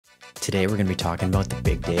Today we're going to be talking about the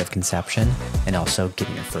big day of conception and also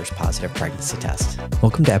getting your first positive pregnancy test.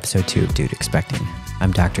 Welcome to episode 2 of Dude Expecting.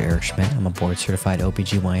 I'm Dr. Eric Schmidt. I'm a board certified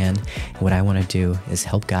OBGYN, and what I want to do is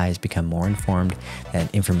help guys become more informed and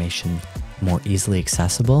information more easily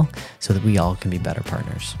accessible so that we all can be better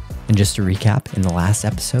partners. And just to recap, in the last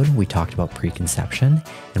episode, we talked about preconception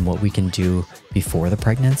and what we can do before the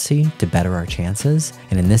pregnancy to better our chances.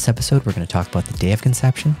 And in this episode, we're going to talk about the day of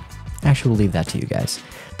conception. Actually, we'll leave that to you guys,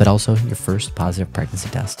 but also your first positive pregnancy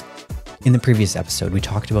test. In the previous episode, we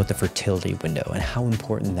talked about the fertility window and how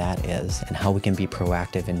important that is and how we can be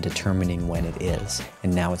proactive in determining when it is.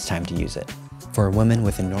 And now it's time to use it. For a woman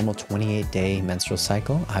with a normal 28-day menstrual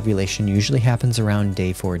cycle, ovulation usually happens around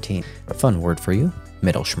day 14. A fun word for you,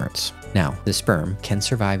 middle schmerz. Now, the sperm can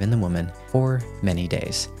survive in the woman for many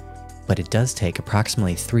days, but it does take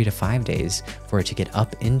approximately 3 to 5 days for it to get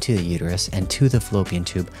up into the uterus and to the fallopian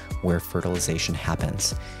tube where fertilization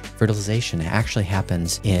happens. Fertilization actually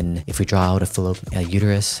happens if we draw out a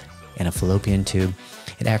uterus and a fallopian tube,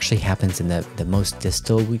 it actually happens in the most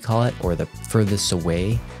distal, we call it, or the furthest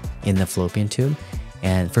away in the fallopian tube,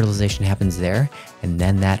 and fertilization happens there, and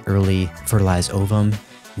then that early fertilized ovum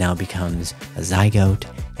now becomes a zygote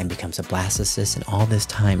and becomes a blastocyst, and all this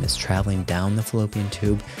time is traveling down the fallopian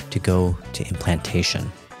tube to go to implantation.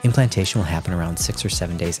 Implantation will happen around 6 or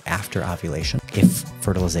 7 days after ovulation if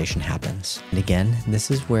fertilization happens. And again, this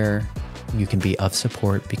is where you can be of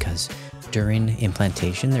support because during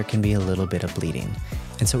implantation there can be a little bit of bleeding.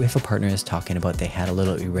 And so if a partner is talking about they had a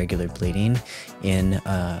little irregular bleeding in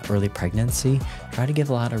early pregnancy, try to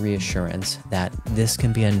give a lot of reassurance that this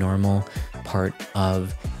can be a normal part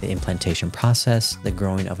of the implantation process. The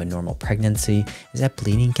growing of a normal pregnancy is that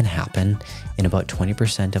bleeding can happen in about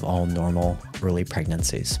 20% of all normal early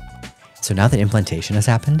pregnancies. So now that implantation has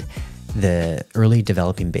happened, the early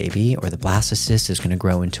developing baby or the blastocyst is going to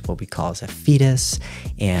grow into what we call as a fetus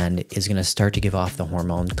and is going to start to give off the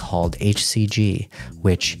hormone called HCG,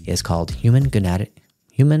 which is called human chorionic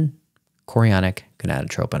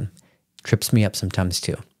gonadotropin. Trips me up sometimes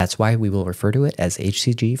too. That's why we will refer to it as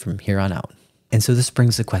HCG from here on out. And so this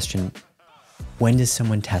brings the question, when does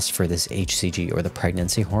someone test for this HCG or the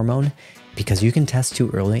pregnancy hormone? Because you can test too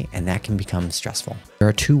early and that can become stressful. There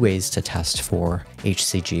are 2 ways to test for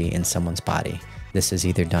HCG in someone's body. This is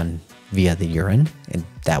either done via the urine, and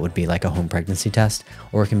that would be like a home pregnancy test,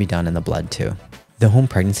 or it can be done in the blood too. The home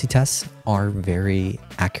pregnancy tests are very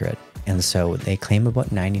accurate, and so they claim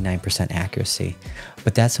about 99% accuracy,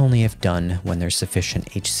 but that's only if done when there's sufficient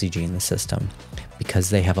HCG in the system,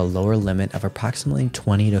 because they have a lower limit of approximately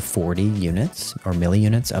 20 to 40 units or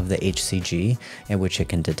milliunits of the HCG at which it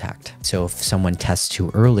can detect. So if someone tests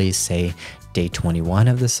too early, say day 21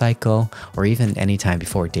 of the cycle, or even anytime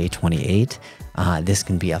before day 28, this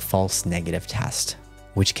can be a false negative test,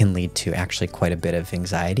 which can lead to actually quite a bit of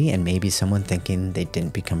anxiety and maybe someone thinking they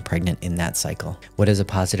didn't become pregnant in that cycle. What does a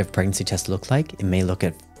positive pregnancy test look like? It may look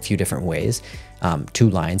at a few different ways. 2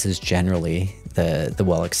 lines is generally the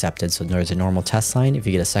well accepted. So there's a normal test line. If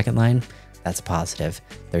you get a second line, that's positive.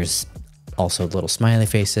 There's also little smiley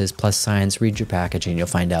faces, plus signs. Read your packaging, you'll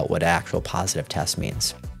find out what actual positive test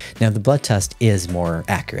means. Now the blood test is more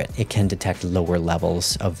accurate. It can detect lower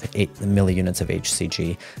levels of milliunits of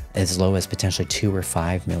HCG, as low as potentially 2 or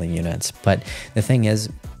 5 milliunits. But the thing is,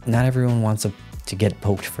 not everyone wants to get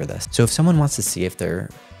poked for this. So if someone wants to see if their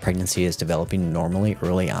pregnancy is developing normally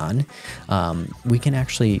early on, we can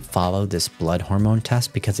actually follow this blood hormone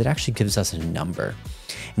test because it actually gives us a number.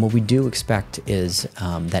 And what we do expect is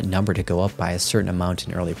that number to go up by a certain amount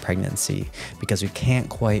in early pregnancy because we can't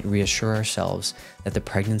quite reassure ourselves that the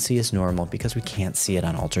pregnancy is normal because we can't see it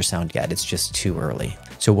on ultrasound yet. It's just too early.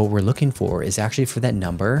 So what we're looking for is actually for that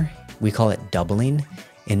number, we call it doubling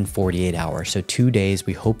in 48 hours. So 2 days,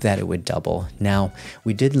 we hope that it would double. Now,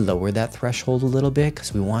 we did lower that threshold a little bit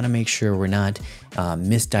because we want to make sure we're not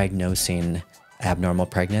misdiagnosing abnormal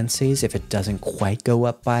pregnancies if it doesn't quite go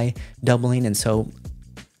up by doubling. And so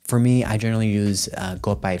for me, I generally use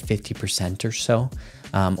go up by 50% or so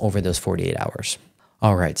over those 48 hours.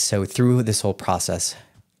 All right, so through this whole process,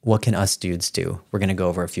 what can us dudes do? We're going to go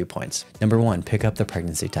over a few points. Number 1, pick up the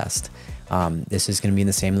pregnancy test. This is going to be in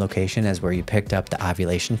the same location as where you picked up the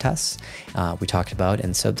ovulation tests we talked about.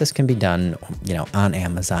 And so this can be done, on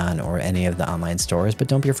Amazon or any of the online stores, but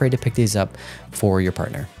don't be afraid to pick these up for your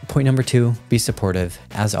partner. Point number 2, be supportive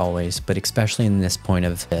as always, but especially in this point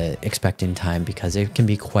of expecting time because it can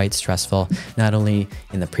be quite stressful, not only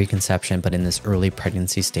in the preconception, but in this early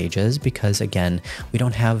pregnancy stages, because again, we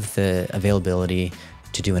don't have the availability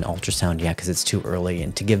to do an ultrasound yet because it's too early,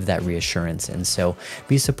 and to give that reassurance. And so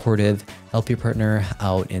be supportive, help your partner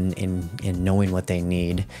out in knowing what they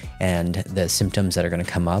need and the symptoms that are going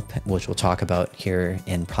to come up, which we'll talk about here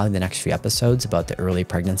in probably the next few episodes about the early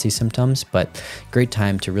pregnancy symptoms. But great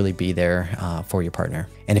time to really be there for your partner.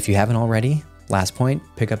 And if you haven't already, last point,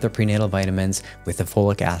 pick up the prenatal vitamins with the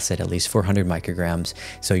folic acid, at least 400 micrograms,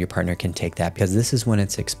 so your partner can take that, because this is when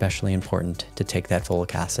it's especially important to take that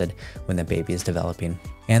folic acid when the baby is developing.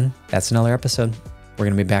 And that's another episode. We're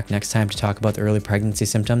going to be back next time to talk about the early pregnancy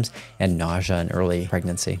symptoms and nausea in early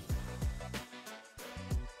pregnancy.